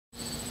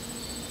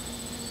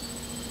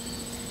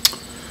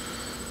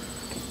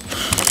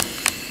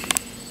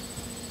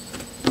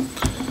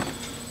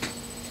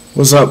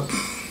What's up?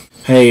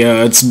 Hey,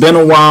 it's been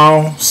a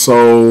while,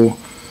 so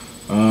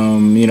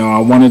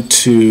I wanted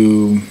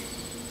to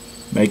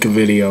make a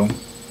video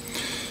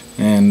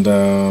and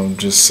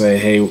just say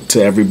hey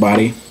to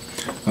everybody.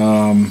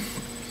 Well,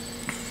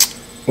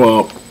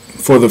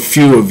 for the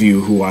few of you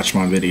who watch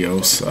my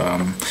videos,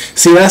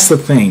 see, that's the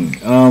thing.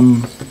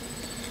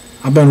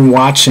 I've been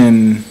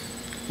watching,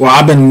 well,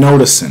 I've been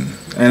noticing,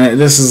 and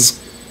this is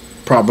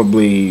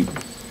probably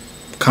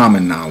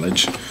common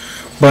knowledge,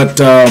 but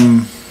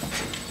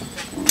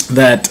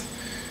that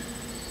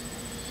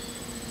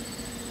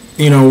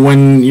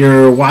when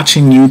you're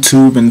watching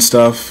YouTube and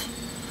stuff,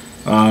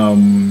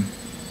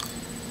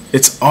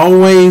 it's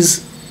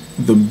always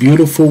the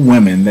beautiful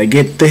women that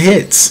get the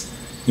hits.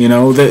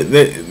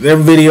 Their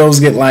videos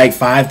get like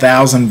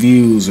 5,000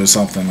 views or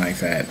something like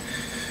that,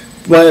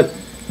 but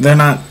they're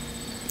not.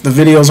 The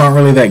videos aren't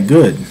really that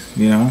good.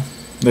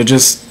 They're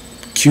just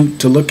cute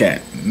to look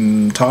at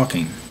and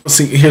talking.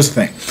 See, here's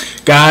the thing: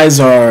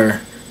 guys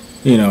are,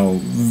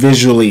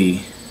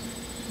 visually,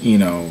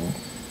 what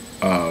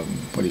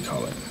do you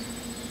call it?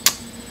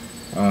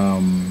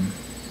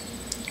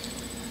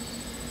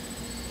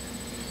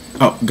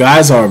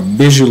 Guys are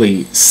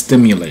visually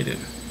stimulated.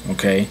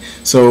 Okay,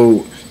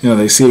 so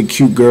they see a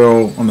cute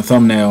girl on the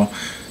thumbnail,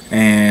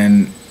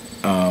 and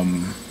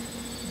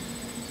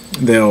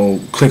they'll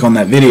click on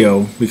that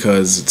video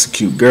because it's a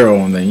cute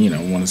girl, and they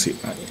want to see.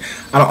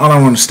 I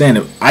don't understand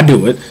it. I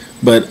do it,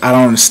 but I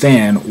don't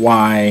understand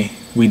why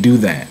we do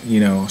that.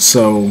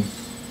 So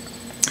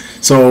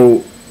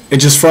it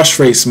just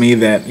frustrates me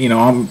that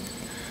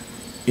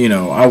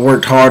I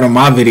worked hard on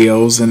my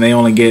videos and they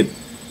only get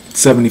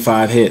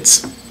 75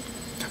 hits.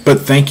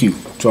 But thank you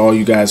to all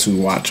you guys who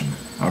watch them.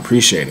 I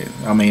appreciate it.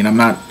 I mean, I'm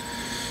not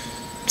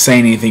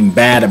saying anything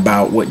bad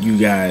about what you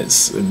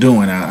guys are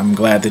doing. I'm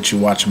glad that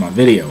you're watching my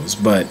videos,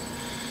 but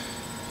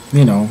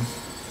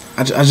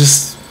I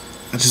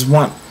just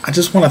want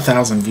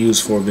 1,000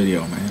 views for a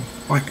video, man.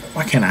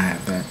 Why can't I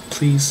have that,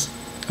 please?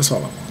 That's all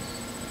I want.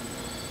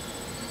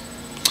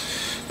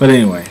 But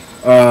anyway,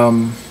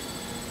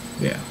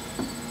 yeah.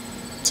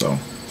 So,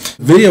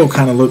 video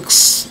kind of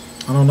looks,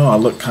 I don't know, I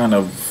look kind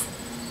of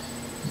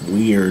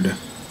weird,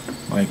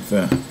 like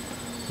I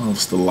don't know if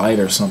it's the light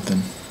or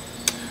something.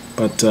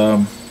 But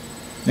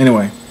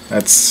anyway,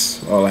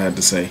 that's all I had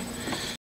to say.